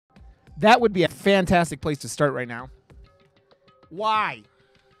That would be a fantastic place to start right now. Why?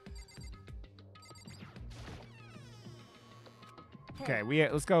 Okay,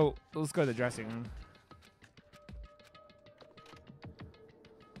 let's go to the dressing room.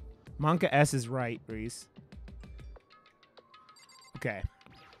 Monka S is right, Reese. Okay.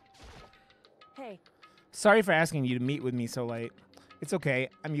 Hey. Sorry for asking you to meet with me so late. It's okay.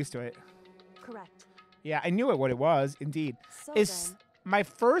 I'm used to it. Correct. Yeah, I knew what it was. Indeed. So It's my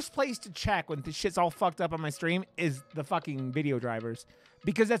first place to check when the shit's all fucked up on my stream is the fucking video drivers.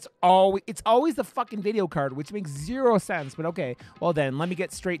 Because it's always the fucking video card, which makes zero sense. But okay, well then, let me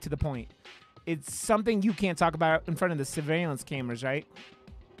get straight to the point. It's something you can't talk about in front of the surveillance cameras, right?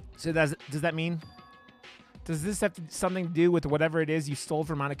 So does that mean? Does this have something to do with whatever it is you stole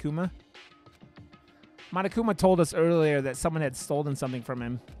from Monokuma? Monokuma told us earlier that someone had stolen something from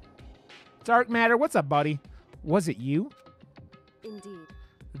him. Dark Matter, what's up, buddy? Was it you? Indeed.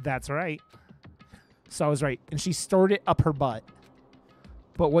 That's right. So I was right. And she stored it up her butt.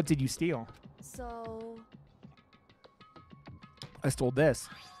 But what did you steal? So... I stole this.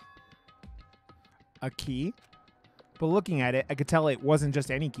 A key? But looking at it, I could tell it wasn't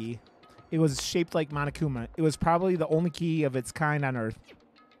just any key. It was shaped like Monokuma. It was probably the only key of its kind on Earth.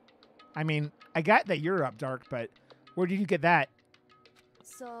 I mean, I got that you're up, Dark, but where did you get that?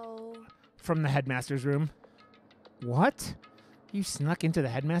 So... From the headmaster's room. What? You snuck into the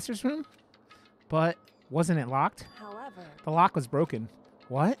headmaster's room? But wasn't it locked? However... The lock was broken.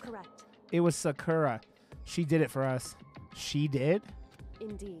 What? Correct. It was Sakura. She did it for us. She did?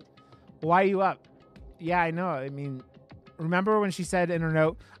 Indeed. Why are you up? Yeah, I know. I mean, remember when she said in her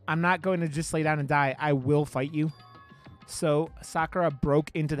note, I'm not going to just lay down and die. I will fight you. So Sakura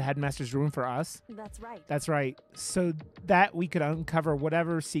broke into the headmaster's room for us? That's right. That's right. So that we could uncover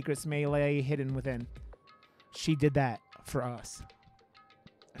whatever secrets may lay hidden within. She did that for us.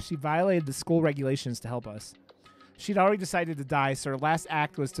 She violated the school regulations to help us. She'd already decided to die, so her last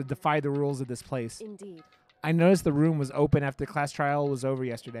act was to defy the rules of this place. Indeed. I noticed the room was open after the class trial was over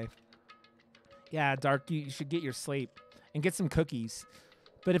yesterday. Yeah, Dark, you should get your sleep and get some cookies.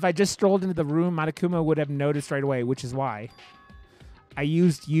 But if I just strolled into the room, Monokuma would have noticed right away, which is why I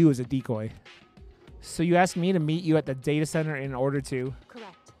used you as a decoy. So you asked me to meet you at the data center in order to...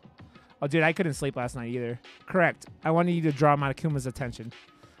 Correct. Oh, dude, I couldn't sleep last night either. Correct. I wanted you to draw Monokuma's attention.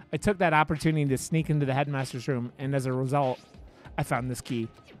 I took that opportunity to sneak into the headmaster's room, and as a result, I found this key.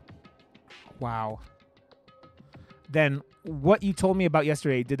 Wow. Then, what you told me about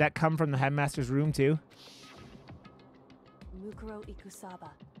yesterday, did that come from the headmaster's room too? Mukuro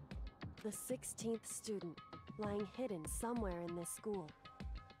Ikusaba, the 16th student, lying hidden somewhere in this school.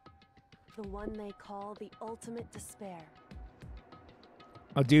 The one they call the ultimate despair.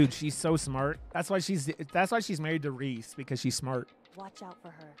 Oh, dude, she's so smart. That's why she's married to Reese, because she's smart. Watch out for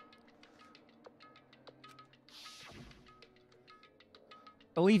her.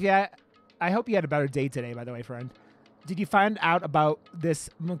 Olivia, I hope you had a better day today, by the way, friend. Did you find out about this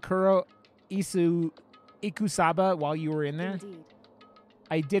Mukuro Ikusaba while you were in there? Indeed.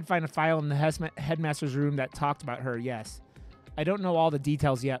 I did find a file in the headmaster's room that talked about her, yes. I don't know all the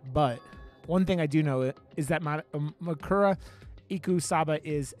details yet, but one thing I do know is that Mukuro Ikusaba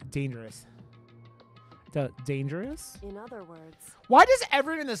is dangerous. Dangerous? In other words... Why does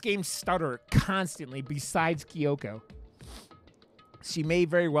everyone in this game stutter constantly besides Kyoko? She may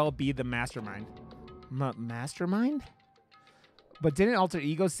very well be the mastermind. Mastermind? But didn't Alter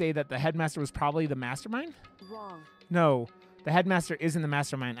Ego say that the headmaster was probably the mastermind? Wrong. No, the headmaster isn't the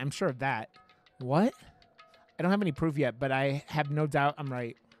mastermind. I'm sure of that. What? I don't have any proof yet, but I have no doubt I'm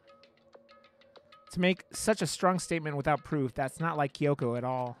right. To make such a strong statement without proof, that's not like Kyoko at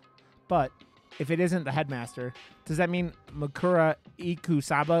all. But if it isn't the headmaster, does that mean Mukuro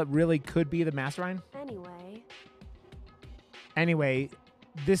Ikusaba really could be the mastermind? Anyway,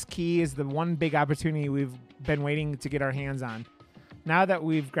 this key is the one big opportunity we've been waiting to get our hands on. Now that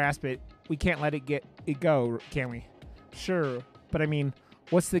we've grasped it, we can't let it go, can we? Sure, but I mean,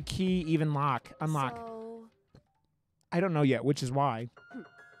 what's the key even unlock? So... I don't know yet, which is why.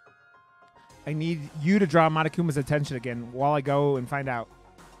 I need you to draw Monokuma's attention again while I go and find out.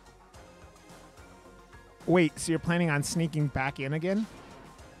 Wait, so you're planning on sneaking back in again?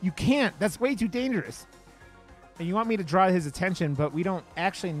 You can't. That's way too dangerous. And you want me to draw his attention, but we don't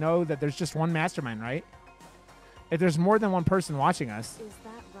actually know that there's just one mastermind, right? If there's more than one person watching us. Is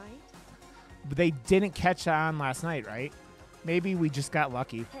that right? But they didn't catch on last night, right? Maybe we just got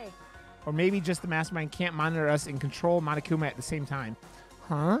lucky. Hey. Or maybe just the mastermind can't monitor us and control Monokuma at the same time.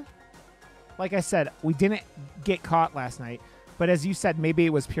 Huh? Like I said, we didn't get caught last night. But as you said, maybe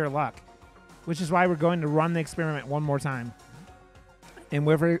it was pure luck. Which is why we're going to run the experiment one more time. and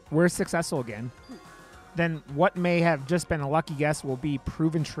we're successful again, then what may have just been a lucky guess will be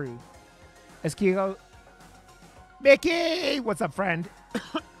proven true. As Kyoko... Mickey! What's up, friend?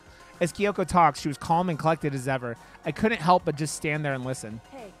 As Kyoko talks, she was calm and collected as ever. I couldn't help but just stand there and listen.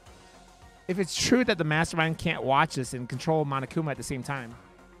 Hey. If it's true that the mastermind can't watch us and control Monokuma at the same time,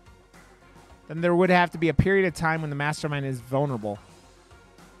 then there would have to be a period of time when the mastermind is vulnerable.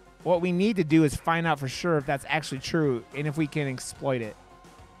 What we need to do is find out for sure if that's actually true and if we can exploit it.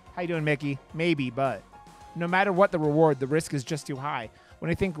 How you doing, Mickey? Maybe, but no matter what the reward, the risk is just too high.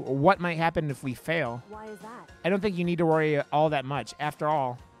 When I think what might happen if we fail, Why is that? I don't think you need to worry all that much. After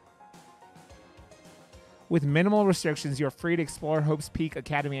all, with minimal restrictions, you're free to explore Hope's Peak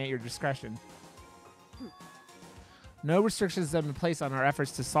Academy at your discretion. No restrictions have been placed on our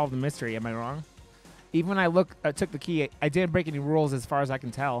efforts to solve the mystery. Am I wrong? Even when I took the key, I didn't break any rules as far as I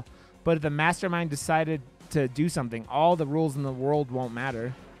can tell. But if the mastermind decided to do something, all the rules in the world won't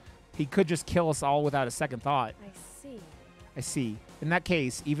matter. He could just kill us all without a second thought. I see. In that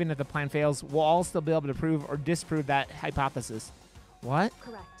case, even if the plan fails, we'll all still be able to prove or disprove that hypothesis. What?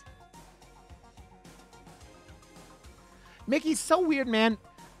 Correct. Mickey's so weird, man.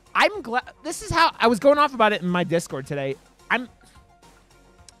 I'm glad. This is how I was going off about it in my Discord today. I'm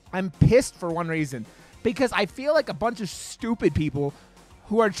pissed for one reason. Because I feel like a bunch of stupid people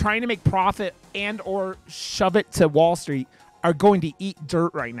who are trying to make profit and or shove it to Wall Street are going to eat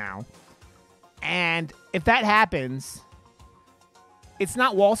dirt right now. And if that happens, it's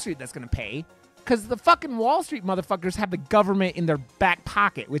not Wall Street that's going to pay. Because the fucking Wall Street motherfuckers have the government in their back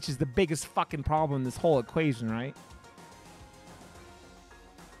pocket, which is the biggest fucking problem in this whole equation, right?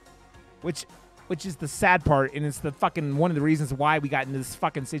 Which is the sad part, and it's the fucking one of the reasons why we got into this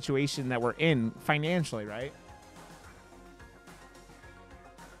fucking situation that we're in financially, right?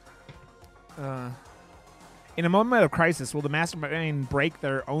 In a moment of crisis, will the mastermind break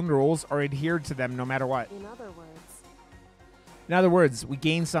their own rules or adhere to them no matter what? In other words, we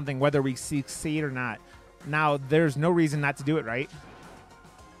gain something whether we succeed or not. Now, there's no reason not to do it, right?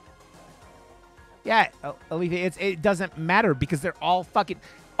 Yeah, Olivia, it doesn't matter because they're all fucking...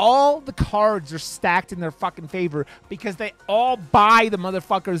 All the cards are stacked in their fucking favor because they all buy the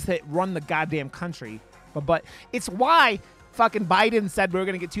motherfuckers that run the goddamn country. But it's why fucking Biden said we were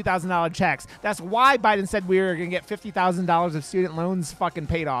going to get $2,000 checks. That's why Biden said we were going to get $50,000 of student loans fucking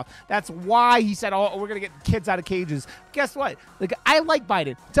paid off. That's why he said, oh, we're going to get kids out of cages. Guess what? Like, I like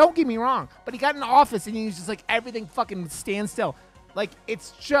Biden. Don't get me wrong. But he got in office and he was just like, everything fucking stands still. Like,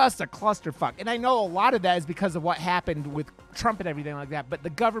 it's just a clusterfuck. And I know a lot of that is because of what happened with Trump and everything like that. But the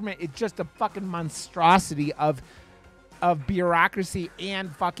government is just a fucking monstrosity of bureaucracy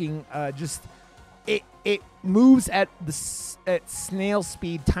and fucking just... It moves at snail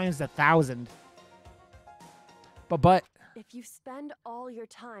speed times 1,000. But... If you spend all your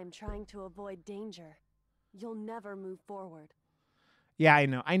time trying to avoid danger, you'll never move forward. Yeah, I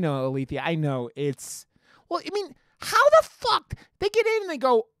know, Alethea. I know. It's... Well, I mean... How the fuck? They get in and they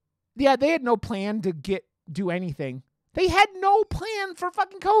go, yeah, they had no plan to do anything. They had no plan for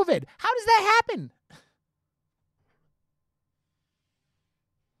fucking COVID. How does that happen?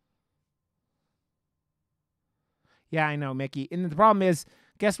 Yeah, I know, Mickey. And the problem is,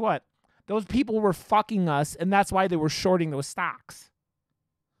 guess what? Those people were fucking us, and that's why they were shorting those stocks.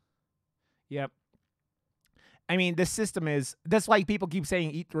 Yep. I mean, this system is... That's why people keep saying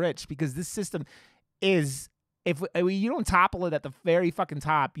eat the rich, because this system is... If you don't topple it at the very fucking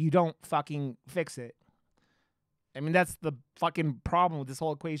top, you don't fucking fix it. I mean, that's the fucking problem with this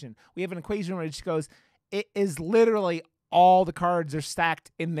whole equation. We have an equation where it just goes, it is literally all the cards are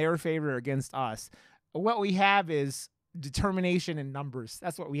stacked in their favor against us. What we have is determination and numbers.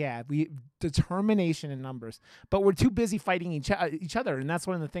 That's what we have. Determination and numbers. But we're too busy fighting each other, and that's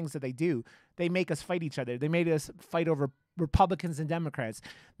one of the things that they do. They make us fight each other. They made us fight over Republicans and Democrats.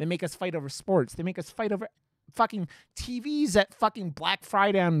 They make us fight over sports. They make us fight over... fucking TVs at fucking Black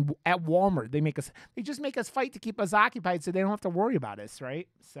Friday at Walmart. They just make us fight to keep us occupied so they don't have to worry about us, right?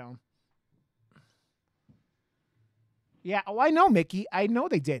 So yeah, oh, I know, Mickey. I know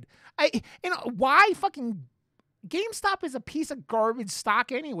they did. Why fucking GameStop is a piece of garbage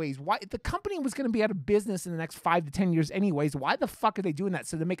stock anyways. Why the company was going to be out of business in the next 5 to 10 years anyways. Why the fuck are they doing that?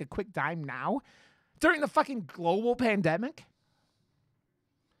 So they make a quick dime now during the fucking global pandemic?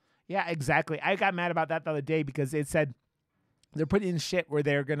 Yeah, exactly. I got mad about that the other day because it said they're putting in shit where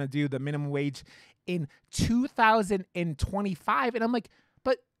they're going to do the minimum wage in 2025. And I'm like,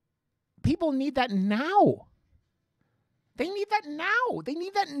 but people need that now. They need that now. They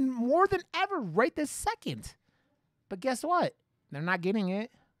need that more than ever right this second. But guess what? They're not getting it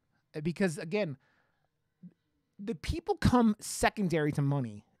because, again, the people come secondary to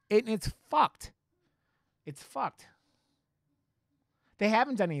money. It's fucked. It's fucked. They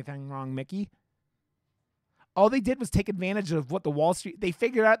haven't done anything wrong, Mickey. All they did was take advantage of what the Wall Street... They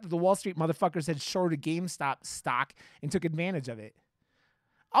figured out that the Wall Street motherfuckers had shorted GameStop stock and took advantage of it.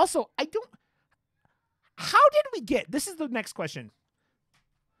 Also, I don't... How did we get... This is the next question.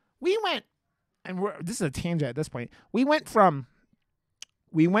 We went... And this is a tangent at this point. We went from...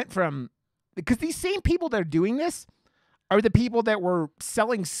 Because these same people that are doing this are the people that were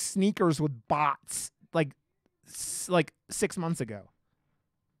selling sneakers with bots like 6 months ago.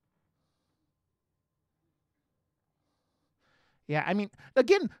 Yeah, I mean,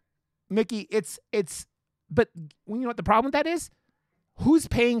 again, Mickey, but you know what the problem with that is? Who's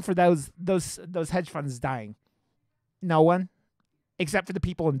paying for those hedge funds dying? No one, except for the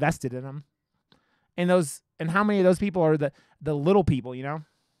people invested in them. And how many of those people are the little people, you know?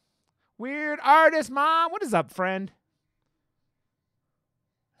 Weird artist, Mom. What is up, friend?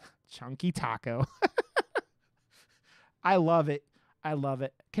 Chunky Taco. I love it. I love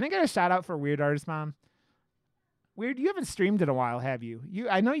it. Can I get a shout out for Weird Artist, Mom? Weird, you haven't streamed in a while, have you?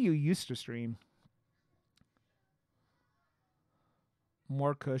 I know you used to stream.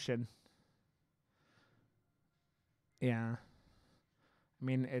 More cushion. Yeah. I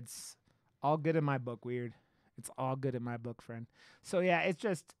mean, it's all good in my book, Weird. It's all good in my book, friend. So, yeah, it's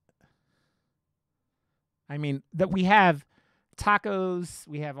just... I mean, that we have tacos,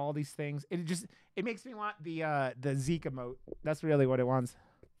 we have all these things. It makes me want the Zeke emote. That's really what it wants.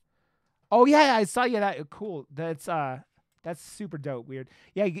 Oh yeah, I saw you that. Cool. That's super dope. Weird.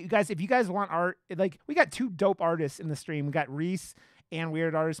 Yeah, you guys, if you guys want art, like we got 2 dope artists in the stream. We got Reese and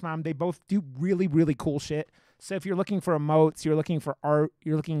Weird Artist Mom. They both do really, really cool shit. So if you're looking for emotes, you're looking for art,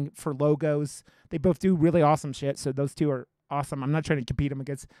 you're looking for logos, they both do really awesome shit. So those 2 are awesome. I'm not trying to compete them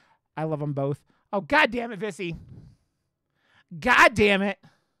against. I love them both. Oh, God damn it, Vissy. God damn it.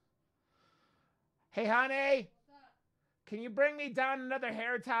 Hey, honey. Can you bring me down another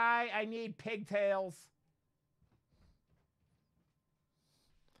hair tie? I need pigtails.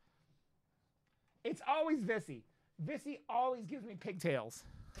 It's always Vissy. Vissy always gives me pigtails.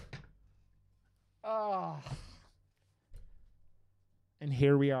 Oh. And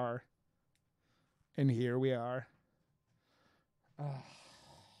here we are. And here we are. Oh.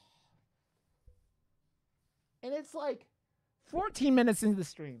 And it's like 14 minutes into the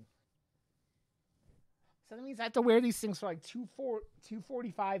stream. So that means I have to wear these things for like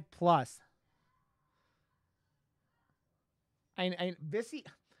 245 plus. Vissy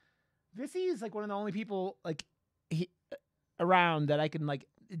is like one of the only people like around that I can like.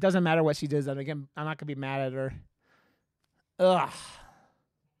 It doesn't matter what she does. I'm not gonna be mad at her. Ugh.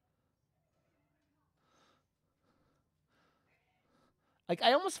 Like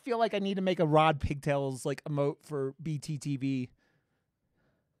I almost feel like I need to make a Rod Pigtails like emote for BTTV.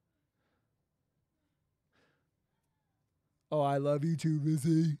 Oh, I love you too,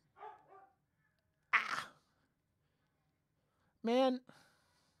 Vissy. Ah. Man.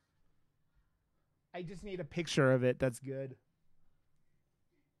 I just need a picture of it. That's good.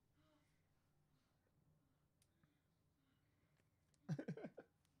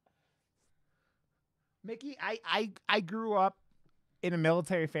 Mickey, I grew up in a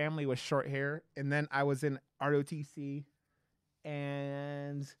military family with short hair, and then I was in ROTC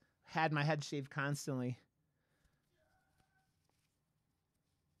and had my head shaved constantly.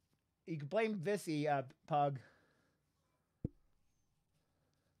 You can blame Vissy, Pug.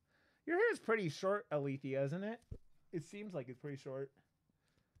 Your hair is pretty short, Alethea, isn't it? It seems like it's pretty short.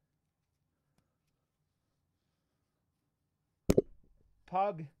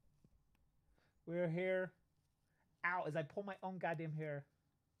 Pug. We're here. Ow, as I pull my own goddamn hair.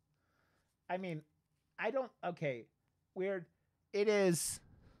 I mean, I don't... Okay. Weird. It is...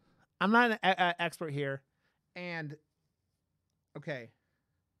 I'm not an expert here. And... Okay.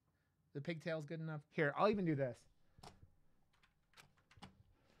 The pigtail's good enough. Here, I'll even do this.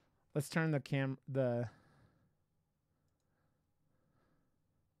 Let's turn the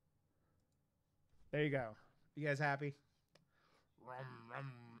There you go. You guys happy? Rum,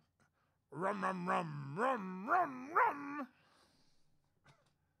 rum. Rum, rum, rum, rum, rum, rum.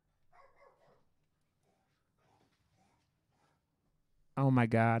 Oh my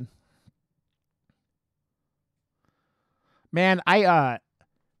God. Man, yeah,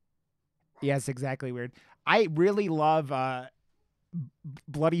 it's exactly weird. I really love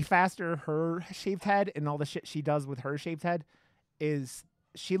Bloody Faster, her shaved head, and all the shit she does with her shaved head is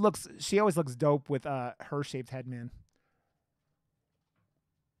she always looks dope with her shaved head, man.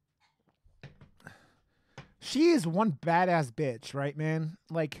 She is one badass bitch, right, man?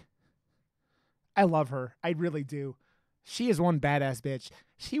 Like, I love her. I really do. She is one badass bitch.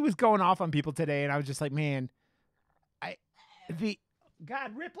 She was going off on people today, and I was just like, man,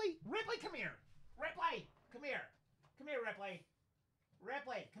 God, Ripley, come here. Ripley, come here. Come here, Ripley.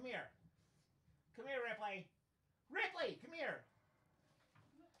 Ripley, come here. Come here, Ripley. Ripley, come here.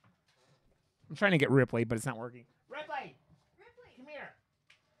 I'm trying to get Ripley, but it's not working. Ripley, come here.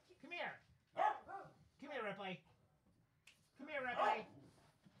 Come here. Come here, Ripley. Come here, Ripley.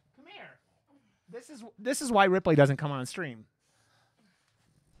 Come here. This is why Ripley doesn't come on stream.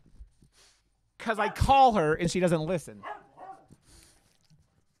 Because I call her and she doesn't listen.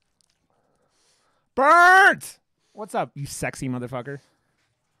 Burnt! What's up, you sexy motherfucker?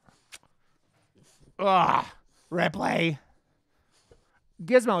 Ugh. Ripley.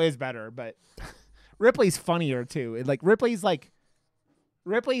 Gizmo is better, but Ripley's funnier too. Ripley's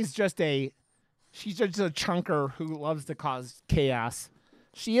just she's just a chunker who loves to cause chaos.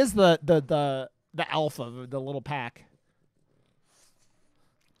 She is the alpha of the little pack.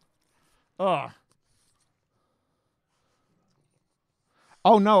 Ugh.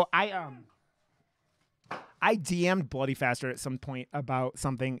 Oh no, I DM'd Bloody Faster at some point about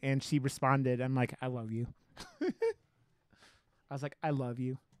something, and she responded. I'm like, I love you. I was like, I love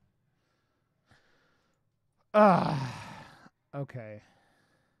you. Okay.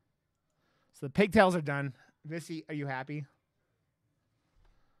 So the pigtails are done. Vissy, are you happy?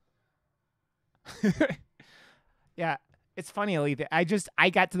 Yeah, it's funny, Alita. I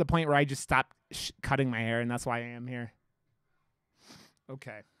got to the point where I just stopped cutting my hair, and that's why I am here.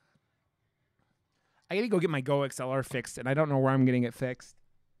 Okay. I gotta go get my Go XLR fixed, and I don't know where I'm getting it fixed.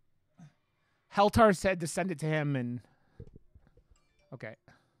 Heltar said to send it to him, and okay.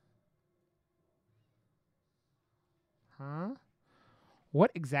 Huh?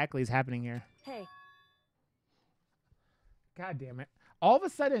 What exactly is happening here? Hey. God damn it! All of a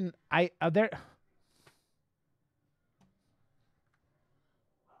sudden, there.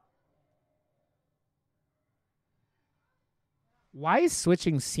 Why is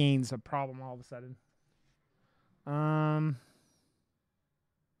switching scenes a problem all of a sudden?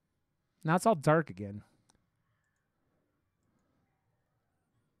 Now it's all dark again.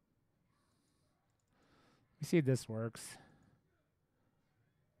 Let me see if this works.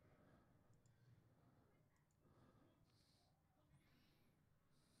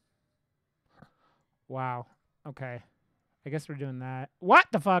 Wow. Okay. I guess we're doing that. What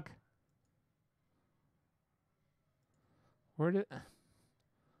the fuck?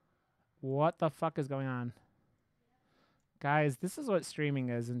 What the fuck is going on? Guys, this is what streaming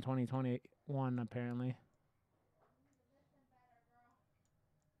is in 2021, apparently.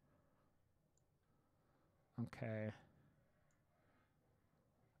 Okay.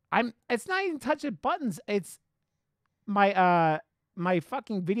 It's not even touching buttons. It's my my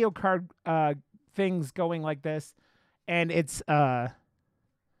fucking video card things going like this, and it's been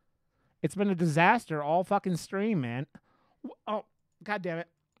a disaster all fucking stream, man. Oh, god damn it.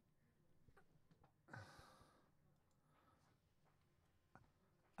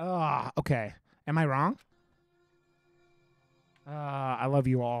 Okay. Am I wrong? I love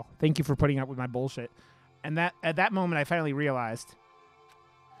you all. Thank you for putting up with my bullshit. And at that moment, I finally realized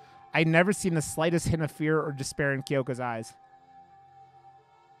I'd never seen the slightest hint of fear or despair in Kyoko's eyes.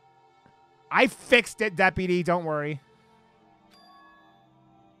 I fixed it, Deputy. Don't worry.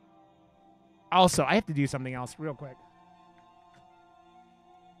 Also, I have to do something else real quick.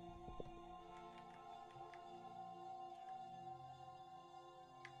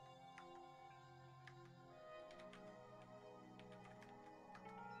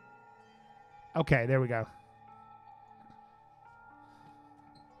 Okay, there we go.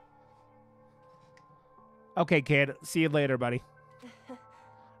 Okay, kid. See you later, buddy.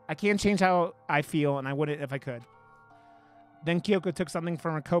 I can't change how I feel, and I wouldn't if I could. Then Kyoko took something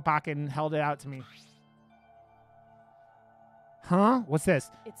from her coat pocket and held it out to me. Huh? What's this?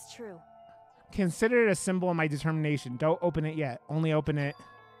 It's true. Consider it a symbol of my determination. Don't open it yet. Only open it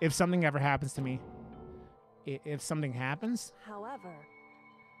if something ever happens to me. If something happens? However...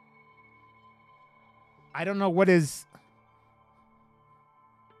 I don't know what is...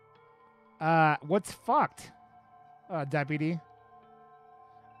 what's fucked, Deputy?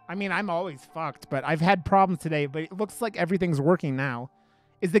 I mean, I'm always fucked, but I've had problems today, but it looks like everything's working now.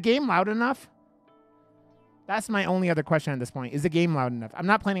 Is the game loud enough? That's my only other question at this point. Is the game loud enough? I'm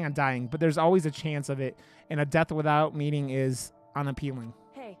not planning on dying, but there's always a chance of it, and a death without meaning is unappealing.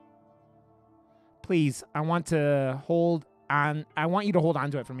 Hey. Please, I want to hold on. I want you to hold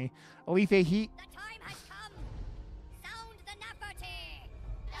on to it for me. Alife, The time has come. Sound the Neferti.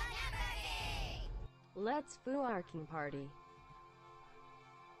 The Neferti. Let's foo-arking party.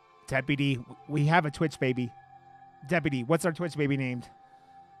 Deputy, we have a Twitch baby. Deputy, what's our Twitch baby named?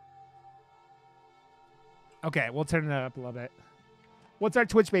 Okay, we'll turn it up a little bit. What's our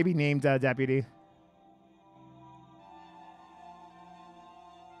Twitch baby named, Deputy?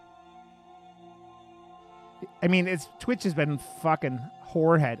 I mean, Twitch has been fucking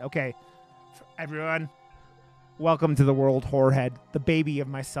whorehead. Okay, everyone, welcome to the world, whorehead, the baby of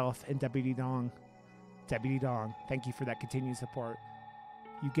myself and Deputy Dong. Deputy Dong, thank you for that continued support.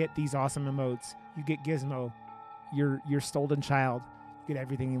 You get these awesome emotes. You get Gizmo, your stolen child. You get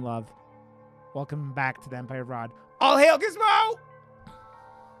everything you love. Welcome back to the Empire of Rod. All hail Gizmo!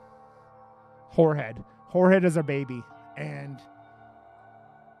 Whorehead. Whorehead is our baby, and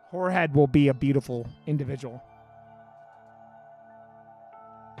Whorehead will be a beautiful individual.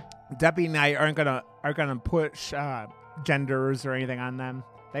 Deputy and I aren't gonna push genders or anything on them.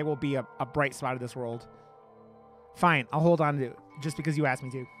 They will be a bright spot of this world. Fine, I'll hold on to it just because you asked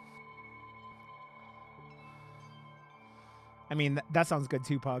me to. I mean, that sounds good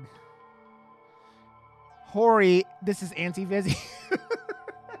too, Pug. Hori, this is Auntie Vizzy.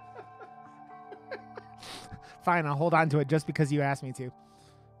 Fine, I'll hold on to it just because you asked me to.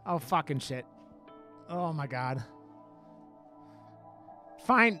 Oh, fucking shit. Oh, my God.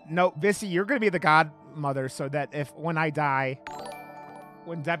 Fine. No, Vissy, you're going to be the godmother so that when I die,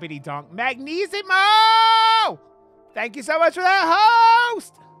 when Deputy Donk... Magnesimo! Thank you so much for that,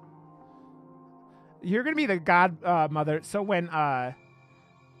 host! You're going to be the godmother. So when I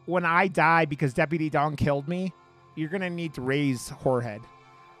die because Deputy Donk killed me, you're going to need to raise Whorehead.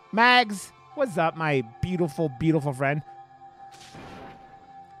 Mags, what's up, my beautiful, beautiful friend?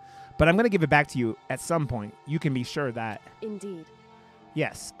 But I'm going to give it back to you at some point. You can be sure of that. Indeed.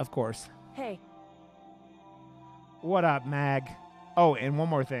 Yes, of course. Hey. What up, Mag? Oh, and one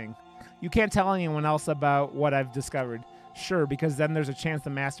more thing. You can't tell anyone else about what I've discovered. Sure, because then there's a chance the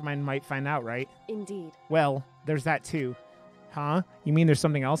mastermind might find out, right? Indeed. Well, there's that too. Huh? You mean there's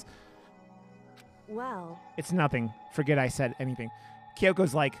something else? Well. It's nothing. Forget I said anything.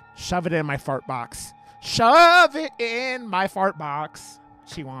 Kyoko's like, shove it in my fart box. Shove it in my fart box.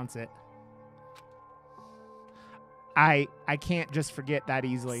 She wants it. I can't just forget that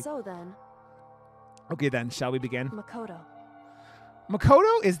easily. So then. Okay then, shall we begin? Makoto.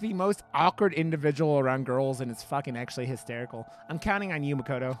 Makoto is the most awkward individual around girls, and it's fucking actually hysterical. I'm counting on you,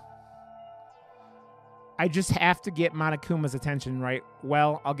 Makoto. I just have to get Monokuma's attention, right?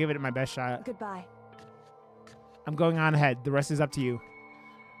 Well, I'll give it my best shot. Goodbye. I'm going on ahead. The rest is up to you.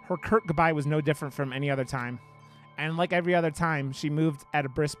 Her curt goodbye was no different from any other time. And like every other time, she moved at a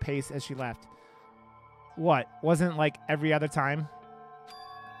brisk pace as she left. What? Wasn't like every other time?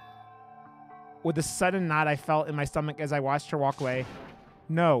 With the sudden knot I felt in my stomach as I watched her walk away.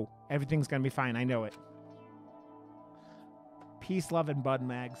 No, everything's going to be fine. I know it. Peace, love, and bud,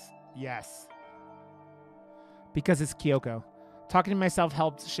 Mags. Yes. Because it's Kyoko. Talking to myself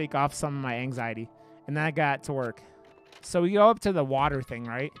helped shake off some of my anxiety. And then I got to work. So we go up to the water thing,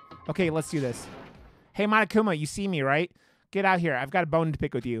 right? Okay, let's do this. Hey, Monokuma, you see me, right? Get out here. I've got a bone to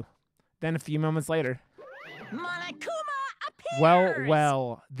pick with you. Then a few moments later. Monokuma appears!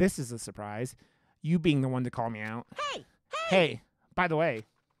 Well, this is a surprise. You being the one to call me out. Hey, by the way.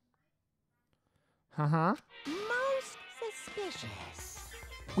 Uh-huh. Most suspicious.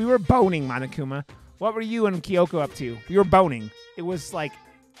 We were boning, Monokuma. What were you and Kyoko up to? We were boning. It was like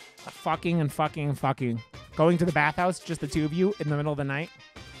fucking and fucking and fucking. Going to the bathhouse, just the two of you, in the middle of the night.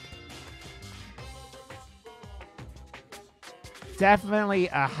 Definitely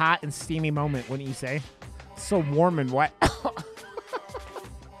a hot and steamy moment, wouldn't you say? So warm and wet.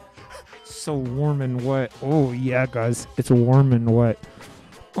 So warm and wet. Oh, yeah, guys. It's warm and wet.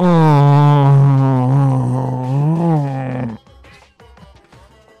 Oh.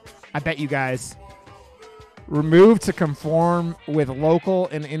 I bet you guys. Removed to conform with local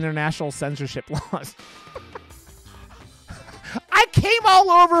and international censorship laws. I came all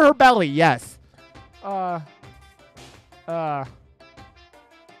over her belly, yes.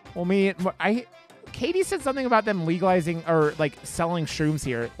 Katie said something about them legalizing or like selling shrooms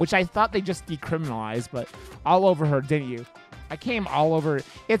here, which I thought they just decriminalized, but all over her, didn't you? I came all over.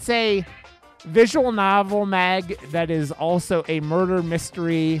 It's a visual novel mag that is also a murder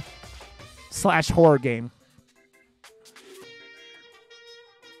mystery / horror game.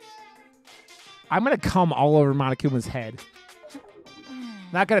 I'm going to come all over Monokuma's head.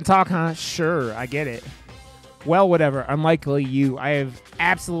 Not going to talk, huh? Sure, I get it. Well, whatever. Unlikely you. I have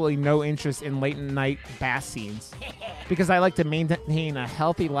absolutely no interest in late night bath scenes because I like to maintain a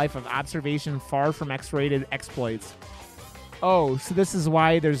healthy life of observation far from X-rated exploits. Oh, so this is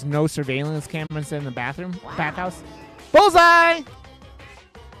why there's no surveillance cameras in the bathhouse? Bullseye!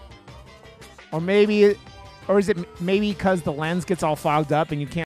 Or maybe, or is it maybe because the lens gets all fogged up and you can't